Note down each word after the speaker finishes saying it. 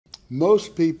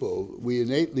Most people, we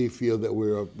innately feel that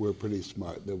we're pretty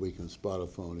smart, that we can spot a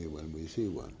phony when we see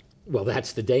one. Well,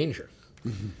 that's the danger.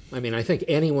 I mean, I think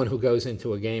anyone who goes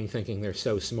into a game thinking they're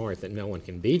so smart that no one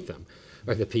can beat them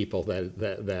are the people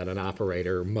that an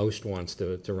operator most wants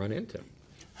to run into.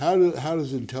 How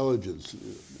does intelligence,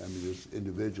 I mean, this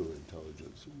individual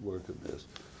intelligence, work in this?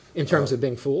 In terms of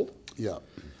being fooled? Yeah.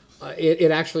 It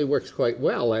actually works quite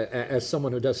well. As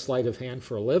someone who does sleight of hand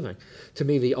for a living, to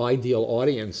me the ideal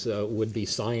audience would be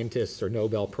scientists or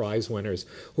Nobel Prize winners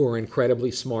who are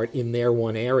incredibly smart in their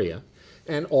one area,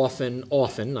 and often,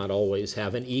 not always,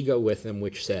 have an ego with them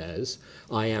which says,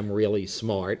 I am really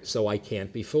smart, so I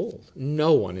can't be fooled.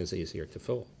 No one is easier to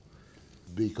fool.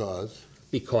 Because?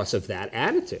 Because of that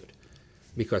attitude.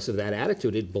 Because of that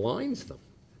attitude, it blinds them.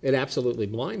 It absolutely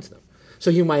blinds them. So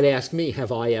you might ask me,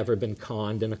 have I ever been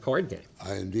conned in a card game?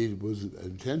 I indeed was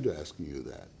intend to asking you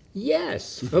that.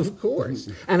 Yes, of course.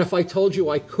 And if I told you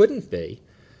I couldn't be,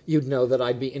 you'd know that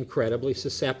I'd be incredibly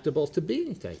susceptible to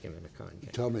being taken in a con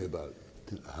game. Tell me about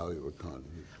how you were conned.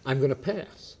 I'm going to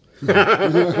pass.